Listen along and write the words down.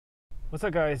What's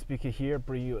up guys, BK here,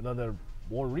 bringing you another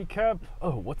war recap.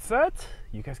 Oh, what's that?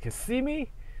 You guys can see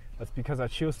me? That's because I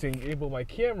chose to enable my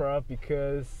camera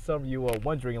because some of you are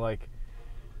wondering like,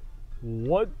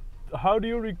 how do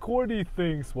you record these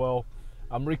things? Well,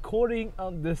 I'm recording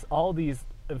on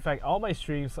in fact all my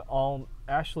streams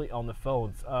actually on the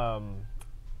phones.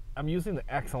 I'm using the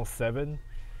Axon 7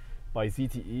 by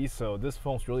ZTE, so this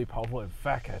phone's really powerful. In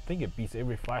fact, I think it beats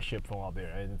every flagship phone out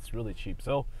there and it's really cheap.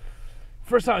 So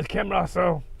first time on camera,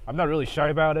 so I'm not really shy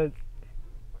about it.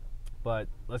 But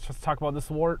let's just talk about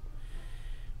this war.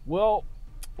 Well,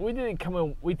 we did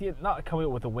not come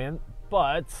in with a win,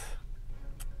 but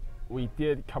we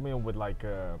did come in with like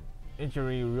a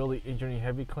really injury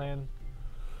heavy clan.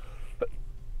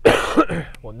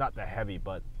 Well, not that heavy,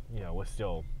 but you know, we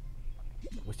still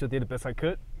did the best I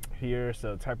could. Here's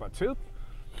a Type 2.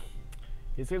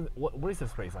 He's gonna, what is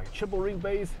this base? Like a triple ring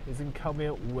base. He's gonna come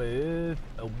in with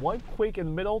a one quick in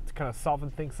the middle to kind of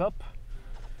soften things up.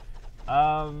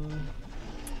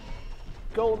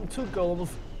 Two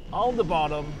golems on the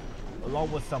bottom, along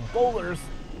with some boulders.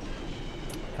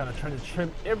 Kind of trying to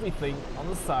trim everything on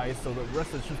the side so the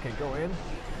rest of the troops can go in.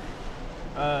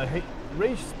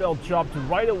 Rage spell dropped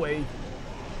right away.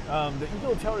 The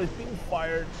Eagle Tower is being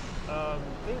fired. I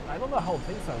don't know how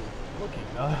things are looking.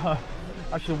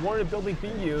 Actually, warrior building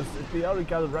being used. They already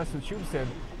got the rest of the troops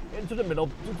into the middle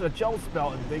due to the jump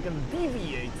spell, and they're gonna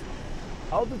deviate.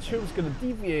 All the troops gonna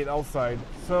deviate outside.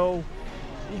 So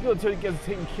Eagle Tower gets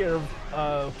taken care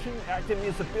of. King activating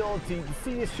his ability. The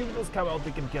see these troops come out,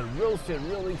 they can get roasted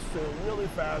really soon, really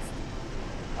fast.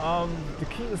 The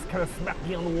king is kind of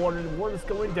smacking on the water. The water is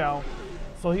going down.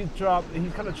 So he's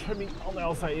kind of trimming on the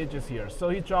outside edges here. So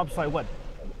he drops like what?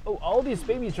 Oh, all these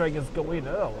baby dragons go in.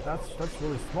 Oh, that's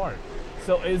really smart.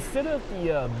 So instead of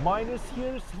the miners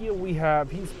here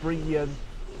he's bringing in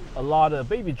a lot of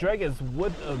baby dragons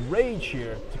with a rage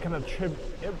here to kind of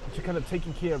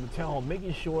taking care of the town hall,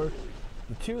 making sure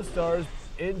the 2 stars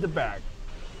in the back.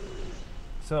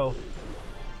 So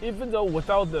even though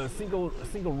without the single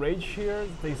rage here,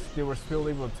 they were still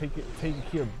able to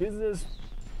take care of business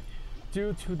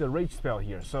due to the rage spell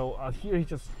here. So here he's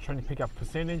just trying to pick up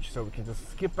percentage, so we can just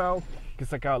skip out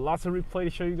because I got lots of replay to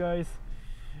show you guys.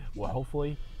 Well,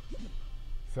 hopefully.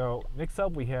 So next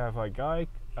up we have a guy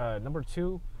number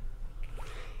 2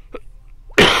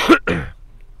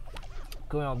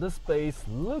 going on this base.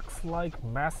 Looks like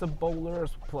massive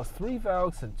bowlers plus 3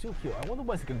 Valks and 2 heal. I wonder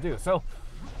what he's gonna do. So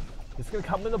it's gonna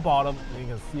come in the bottom. You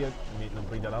can see it. Let me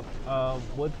bring that up.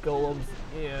 With golems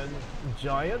and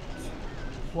giant.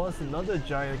 Plus another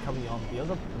giant coming on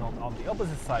the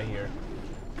opposite side here,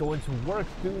 going to work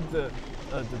through the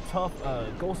tough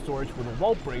gold storage with the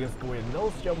wall breakers going.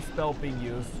 No jump spell being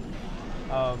used.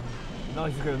 Now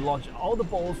he's going to launch all the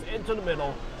balls into the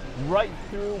middle, right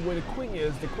through where the queen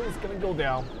is. The queen is going to go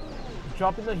down,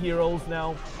 dropping the heroes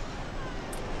now.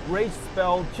 Rage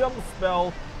spell, jump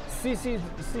spell, CC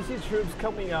troops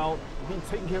coming out, being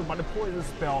taken care of by the poison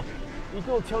spell.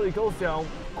 Eagle Artillery goes down,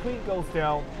 Queen goes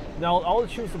down. Now all the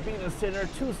troops are being in the center,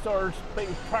 2 stars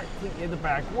being practically in the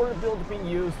back. Water build being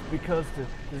used because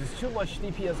there's too much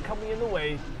DPS coming in the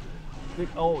way.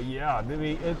 Oh yeah,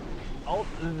 all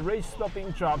the rage spell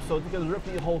being dropped, so they're gonna rip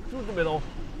the hole through the middle,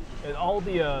 and all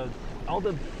the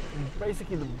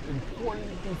basically the important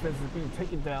defense is being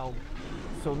taken down.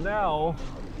 So now,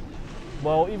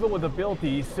 well, even with the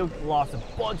ability, he still lost a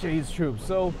bunch of his troops.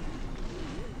 So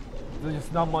there's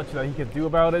just not much that he can do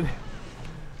about it.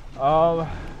 I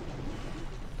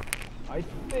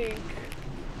think,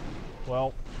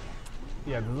 well,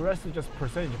 yeah, the rest is just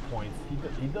percentage points.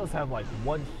 He does have like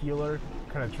 1 healer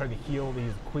kind of trying to heal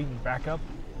his queen back up.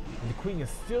 And the queen is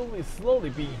still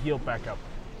slowly being healed back up.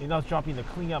 He's not dropping the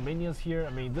clean out minions here.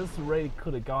 I mean, this raid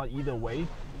could have gone either way.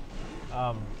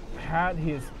 Had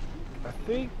his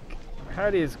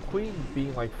queen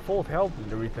being like full health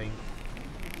and everything.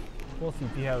 We'll see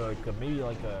if he had like maybe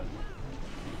like a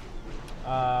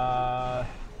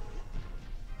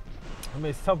I mean,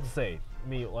 it's tough to say. I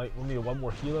mean, like maybe 1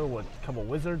 more healer with a couple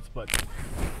wizards, but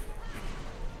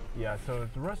yeah. So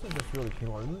the rest is just really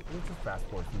healing. Let's just fast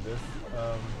forward through this.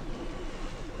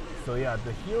 So yeah,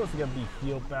 the heroes are gonna be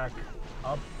healed back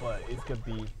up, but it's gonna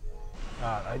be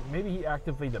maybe he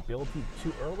activated the ability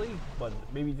too early, but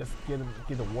maybe just get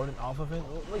the warden off of it.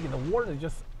 Look, the warden is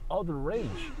just out of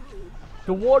range.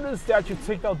 The warden statue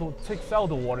takes out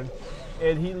the warden,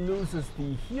 and he loses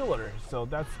the healer. So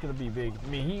that's gonna be big. I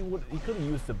mean, he could have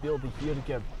used the ability here to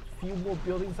get a few more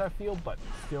buildings, I feel, but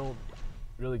still,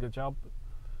 really good job.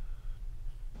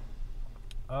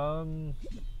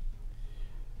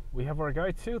 We have our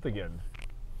guy Tooth again.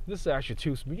 This is actually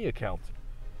Tooth's media account.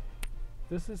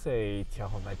 this is a Town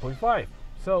Hall 9.5.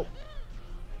 So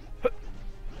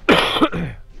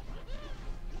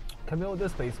coming out with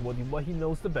this base, what he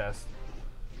knows the best,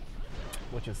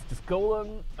 which is just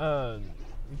golden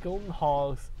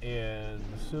hogs, and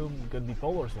assume gonna be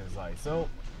bowlers inside. So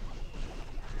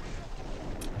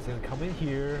it's gonna come in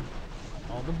here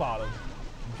on the bottom,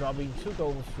 dropping 2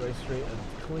 golden straight and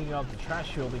cleaning up the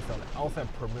trash buildings on the outside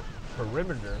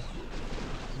perimeter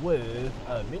with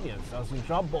minions. As you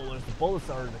drop bowlers, the bowlers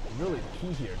are really the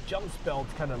key here. Jump spell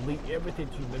to kind of lead everything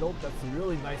to the middle. That's a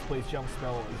really nice place jump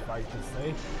spell, if I can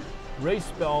say. Race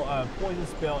spell, poison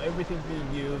spell, everything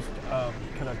being used,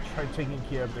 kind of taking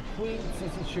care of the queen,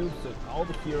 CC shoots, and all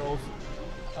the heroes,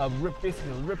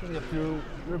 basically ripping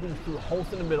through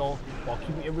holes in the middle while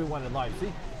keeping everyone alive.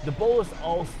 See, the bowlers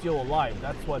all still alive.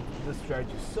 That's what this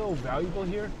strategy is so valuable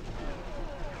here.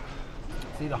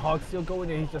 See, the hogs still going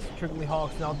in. He's just trickling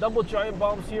hogs now. Double giant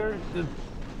bombs here.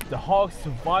 The hogs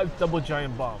survived double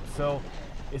giant bombs, so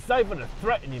it's not even a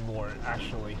threat anymore.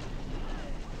 Actually.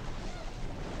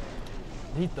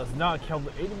 He does not count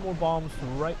any more bombs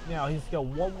right now. He's got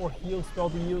 1 more heal spell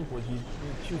to use, which he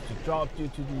chooses to drop due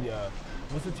to the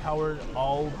wizard tower,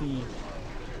 all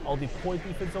the point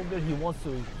defense over there. He wants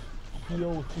to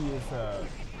heal his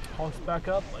hogs back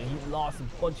up, and he lost a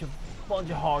bunch of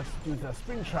hogs due to that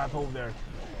spring trap over there.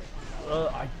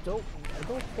 I don't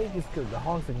think it's good. The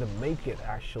hogs are gonna make it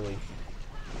actually.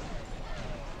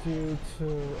 Due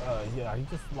to yeah, he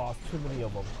just lost too many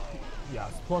of them.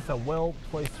 Yes, plus a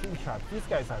well-placed string trap. These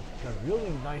guys have got really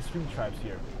nice string traps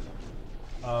here.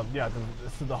 Yeah,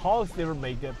 so the hogs never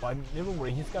make it, but never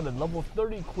worry. He's got a level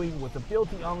 30 queen with the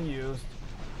ability unused,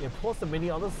 and plus the mini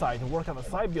on the side to work on the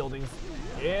side buildings,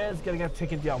 and it's gonna get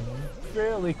taken down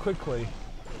fairly quickly.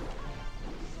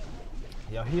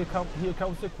 Yeah, here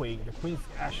comes the queen. The queen's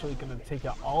actually gonna take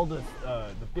out all the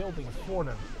buildings for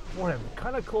him.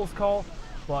 Kind of close call,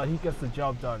 but he gets the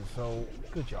job done. So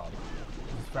good job.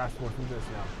 Let's fast forward through this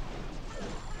now.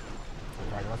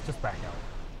 Alright, let's just back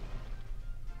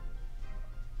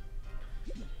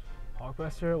out.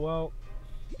 Hogmaster, well,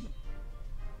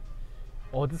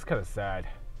 oh, this is kind of sad.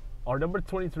 Our number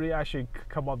 23 actually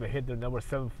come up and hit their number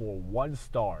 7 for 1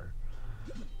 star.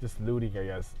 Just looting, I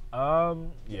guess.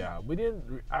 Yeah, we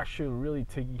didn't actually really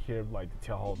take care of like the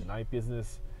Town Hall 9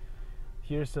 business.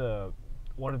 Here's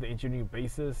one of the engineering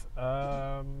bases.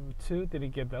 2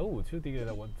 didn't get that. Oh, 2 didn't get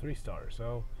that 1 3-star.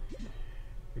 So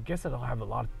I guess I don't have a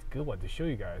lot of good one to show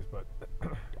you guys. But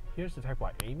here's the type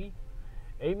by Amy.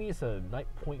 Amy is a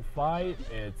 9.5.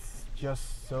 It's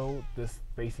just so this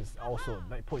base is also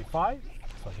 9.5.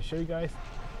 So I can show you guys.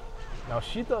 Now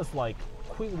she does like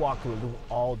queen walk loop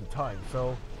all the time.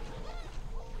 So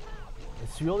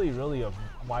it's really a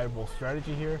viable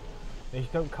strategy here. They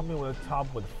come in with a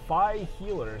top with 5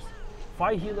 healers.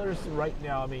 5 healers right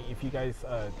now. I mean, if you guys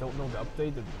don't know the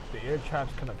update, the air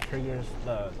traps kind of triggers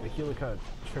the healer kind of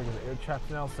triggers the air traps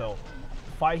now. So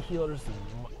 5 healers is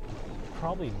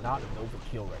probably not an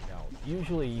overkill right now.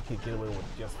 Usually you can get away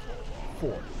with just 4,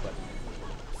 but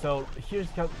so here's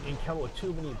encounter with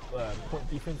too many point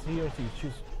defense here, so you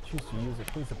choose to use the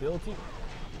queen's ability.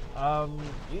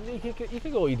 You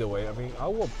can go either way. I mean, I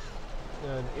will,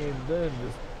 and then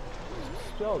this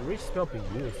reach spell being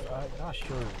used. I'm not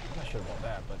sure about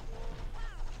that, but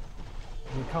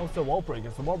when it comes to wall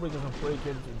breakers, the wall breakers will break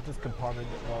into this compartment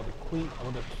while the queen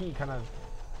or the king kind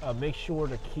of make sure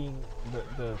the queen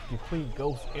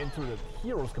goes into the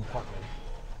hero's compartment.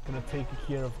 Gonna take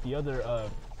care of the other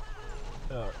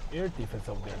air defense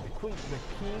over there. The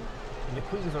king and the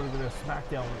queen is only gonna smack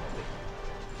down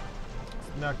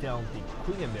the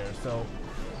queen in there. So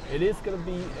it is gonna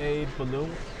be a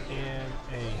balloon and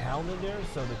a hound in there.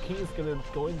 So the king is gonna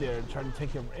go in there and try to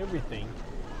take care of everything.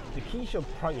 The king should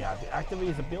probably have to activate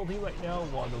his ability right now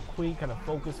while the queen kind of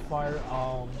focus fire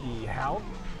on the hound.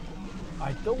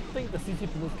 I don't think the CC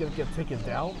balloon is gonna get taken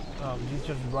down. He's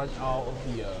just run out of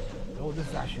the. Oh, this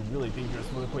is actually really dangerous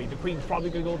for the queen. The queen's probably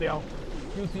gonna go down.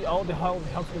 You see, all the hound's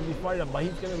gonna be fired up, but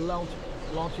he's gonna launch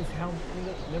his hound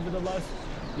nevertheless.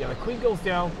 Yeah, the queen goes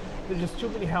down. There's just too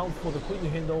many hounds for the queen to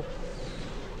handle.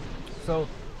 So,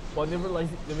 but nevertheless,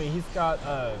 I mean, he's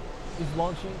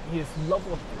launching his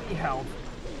level 3 hounds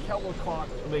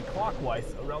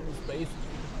clockwise around the space.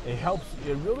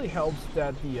 It really helps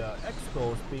that the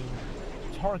expo is being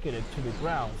targeted to the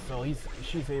ground, so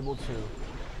she's able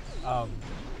to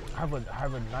have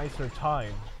a nicer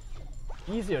time,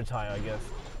 easier time, I guess,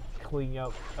 cleaning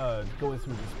up, going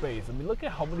through the space. I mean, look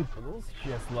at how many balloons she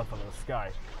has left on the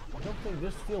sky. I don't think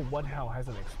there's still one hound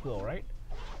hasn't exploded, right?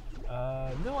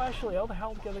 No, actually, all the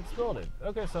hounds get exploded.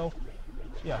 Okay, so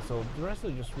yeah, so the rest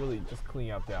are just really just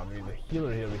cleaning up down. I mean, the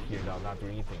healer over here now not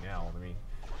doing anything now. I mean,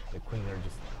 the queen are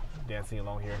just dancing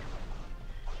along here.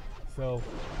 So,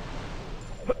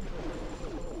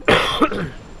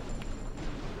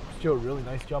 still a really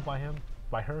nice job by her.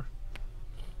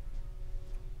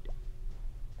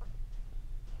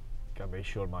 Gotta make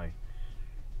sure my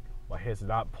head's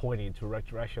not pointing into the right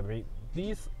direction. I mean,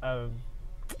 these they're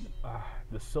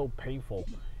so painful.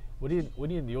 We didn't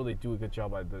really do a good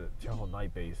job at the Town Hall 9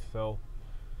 base. So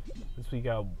this we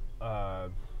got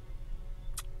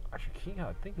actually King,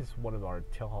 I think it's one of our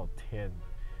Town Hall 10.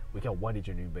 We got one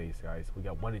engineering base, guys. We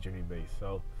got one engineering base.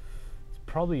 So it's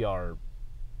probably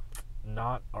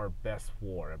not our best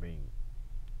war. I mean,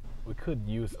 we could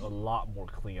use a lot more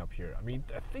cleanup here. I mean,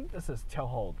 I think this is Town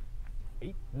Hall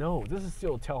 8. No, this is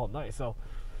still Town Hall 9. So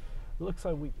it looks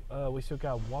like we still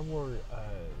got one more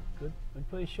good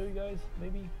play to show you guys.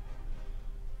 Maybe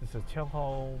this is Town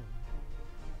Hall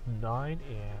 9, and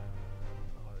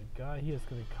our guy here is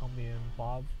gonna come in.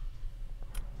 Bob.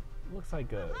 Looks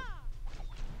like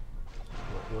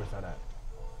where's that at?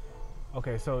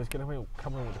 Okay, so it's gonna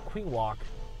come in with a queen walk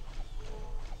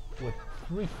with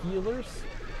 3 healers.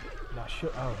 Not sure.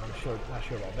 Oh, not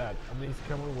sure about that. I mean, he's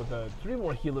coming with 3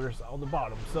 more healers on the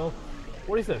bottom. So,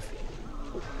 what is this?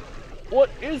 What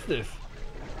is this?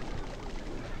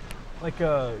 Like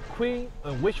a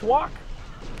witch walk?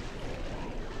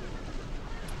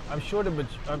 I'm sure the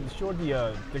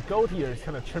goat here is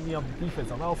kind of trimming up the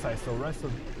defense on the outside, so rest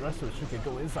of the troop can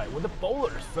go inside with the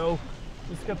bowlers. So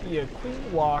it's gonna be a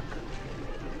queen walk,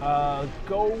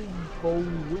 go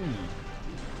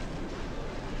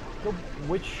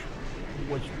witch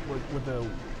with the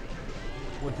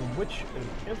witch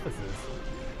emphasis.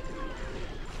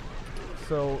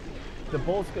 So the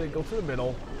ball's gonna go to the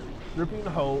middle, ripping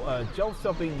the hole, jump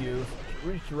stuff being used,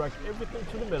 redirect everything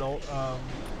to the middle,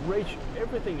 rage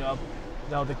everything up.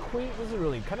 Now the queen is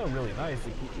really nice.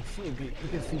 You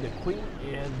can see the queen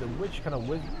and the witch kind of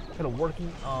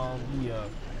working on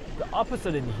the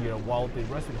opposite end here, while the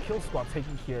rest of the kill squad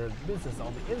taking care of business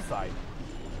on the inside.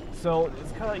 So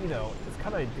it's kind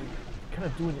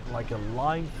of doing it like a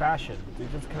line fashion. They're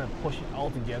just kind of pushing all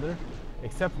together,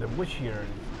 except the witch here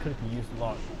could use a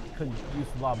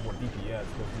lot more DPS,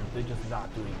 because they're just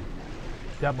not doing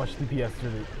that much DPS to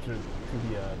the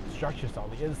structures on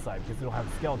the inside, because they don't have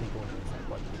a skeleton going inside.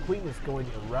 But the queen is going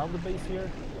around the base here,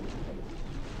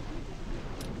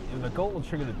 and the goal will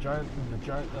trigger the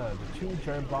 2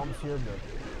 giant bombs here. The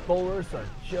bowlers are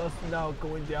just now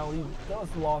going down. He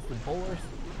does lost the bowlers.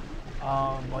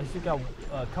 But he's got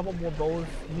a couple more bowlers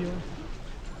here.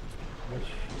 Which,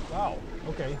 wow,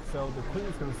 okay, so the queen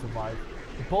is going to survive.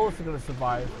 The bowlers are going to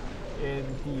survive, and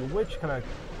the witch kind of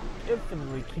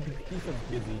infinitely keeping defense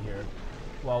busy here,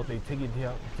 while they taking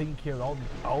care of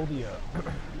all the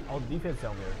defense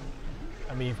down there.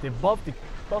 I mean, if they buff the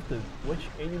witch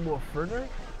any more further,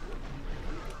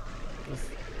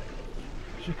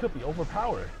 she could be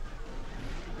overpowered.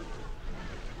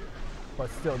 But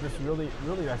still, this really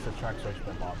nice attack strategy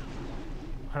by Bob.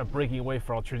 Kind of breaking away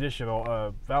from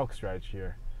traditional Valk strategy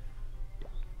here,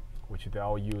 which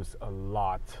they'll use a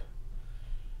lot.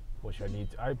 Which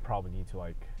I probably need to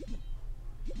like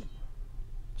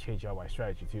change out my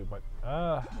strategy too. But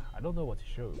I don't know what to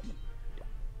show.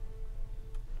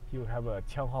 He would have a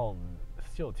Town Hall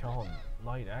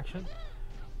 9 action.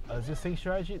 Is this same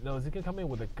strategy? No, is it gonna come in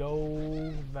with a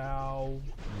Go Val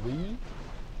Lee?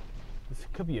 This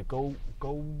could be a Go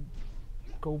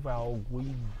Val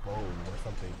Lee bow or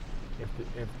something. If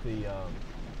the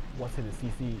what's in the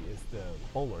CC is the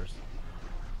bowlers.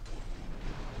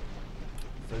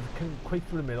 So it can quick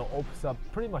through the middle, opens up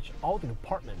pretty much all the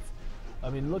compartments. I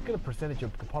mean, look at the percentage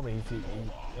of compartment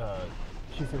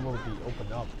she's able to be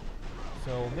opened up.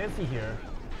 So Nancy here,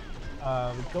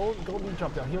 go being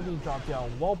dropped down, he'll be dropped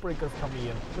down, wall breakers coming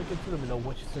in, break it through the middle,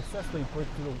 which successfully break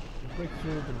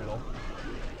through the middle,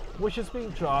 which is being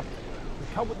dropped.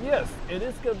 Yes, it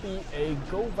is gonna be a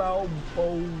Go Val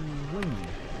Bow.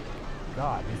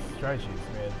 God, these strategies,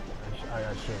 man, I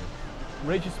assure you.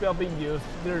 Rage spell being used.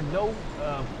 There are no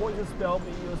poison spell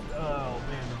being used. Oh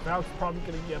man, the Valk's probably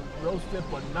gonna get roasted,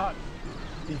 but not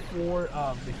before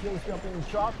the healing spell being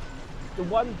dropped. The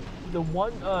one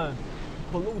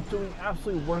balloon doing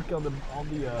absolute work on the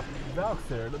Valks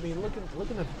there. I mean, look at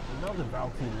the amount of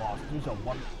Valks he lost due to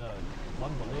one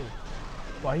balloon,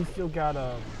 but he still got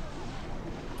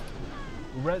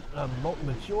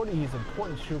majority of his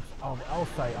important troops on the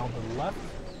outside on the left.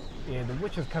 And the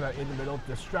witch is kind of in the middle,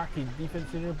 distracting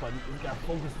defense here, but it got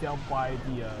focused down by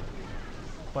the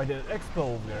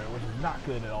Expo over there, which is not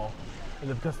good at all. And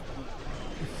because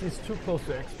she's too close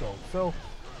to Expo, so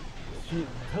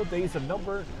her days are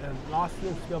numbered, and last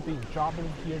year it's gonna be dropping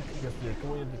here because they're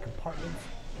going into compartments.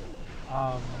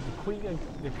 The king and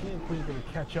queen gonna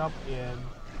catch up, and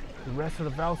the rest of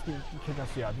the valves you cannot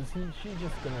see out. She's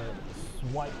just gonna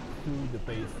swipe through the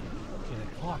base in a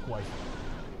clockwise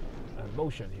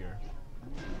motion here.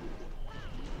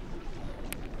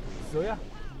 So yeah,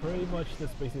 pretty much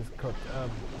this base is cooked.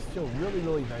 Still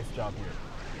really nice job here.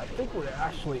 I think we're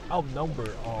actually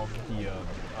outnumbered on the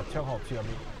Town Hall 2. I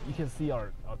mean, you can see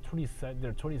our 27,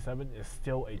 their 27 is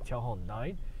still a Town Hall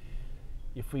 9.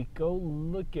 If we go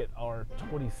look at our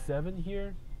 27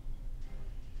 here,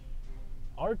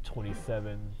 our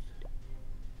 27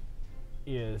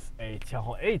 is a Town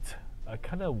Hall 8, a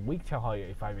kind of weak Town Hall 8,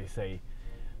 if I may say.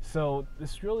 So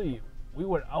it's really, we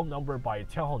were outnumbered by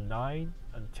Town Hall 9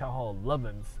 and Town Hall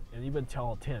 11s and even Town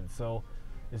Hall 10. So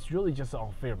it's really just an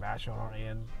unfair match on our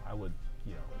end. I would,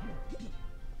 you know,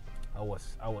 I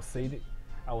would say.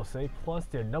 Plus,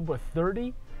 their number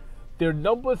 30. Their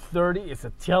number 30 is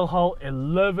a Town Hall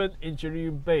 11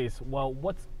 engineering base. Well,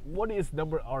 what is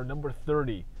our number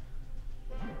 30?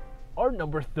 Our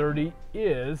number 30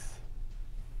 is,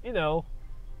 you know,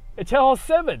 a Town Hall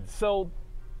 7. So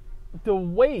the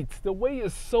weight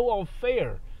is so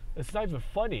unfair. It's not even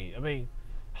funny. I mean,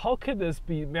 how can this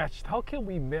be matched? How can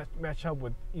we match up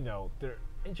with, you know, their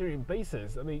engineering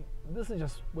bases? I mean, this is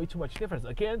just way too much difference.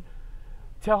 Again,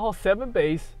 Town Hall 7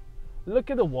 base.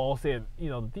 Look at the walls and, you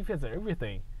know, the defense and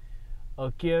everything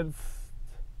against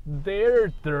their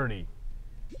 30.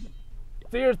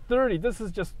 Their 30. This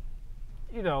is just,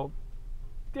 you know,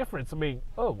 difference. I mean,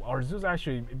 oh, our Zeus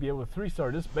actually be able to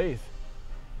 3-star this base.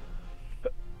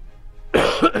 But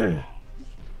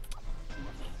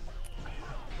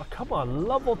come on,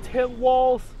 level 10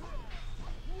 walls.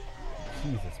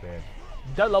 Jesus, man.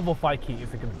 That level 5 king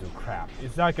isn't gonna do crap.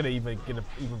 It's not gonna even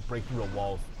break through the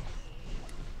walls.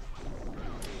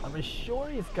 I'm sure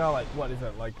he's got like, what is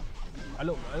that, like, I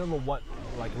don't know what,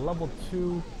 like level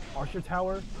 2 archer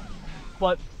tower,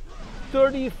 but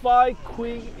 35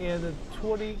 queen and a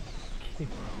 20 king.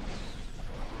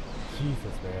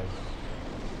 Jesus, man.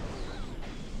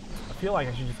 I feel like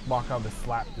I should just walk out and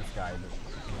slap this guy in the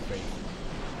face.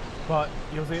 But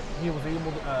he was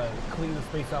able to clean the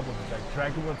space up with the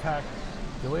dragon attack.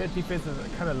 The way the defense is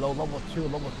kind of low, level 2,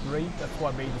 level 3. That's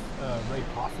what made this raid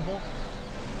possible.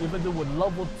 Even though with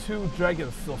level 2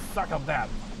 dragons, so suck up that.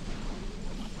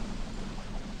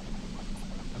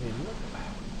 I mean, look.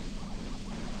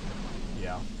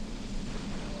 Yeah.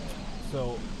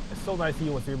 So it's so nice he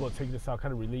was able to take this out,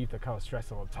 kind of relieve the kind of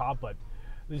stress on the top, but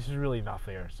this is really not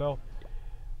fair. So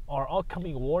our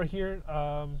upcoming war here,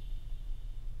 I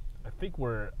think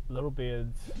we're a little bit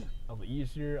of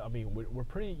easier. I mean, we're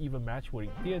pretty even match.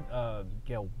 We did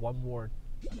get one more.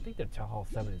 I think the Town Hall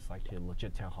 7 is like a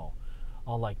legit Town Hall.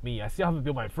 Unlike me, I still haven't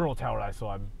built my Inferno Tower, so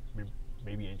I'm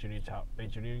maybe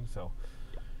engineering. So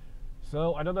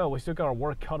I don't know. We still got our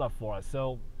work cut up for us.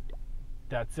 So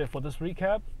that's it for this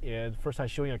recap. And first, I'm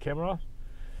showing a camera.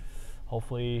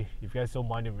 Hopefully, if you guys don't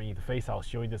mind me the face, I'll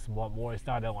show you this one more. It's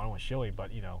not that one I was showing,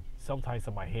 but you know, sometimes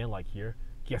on my hand, like here,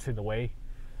 gets in the way.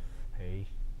 Hey.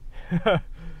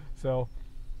 So,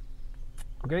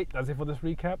 okay, that's it for this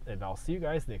recap, and I'll see you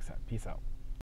guys next time. Peace out.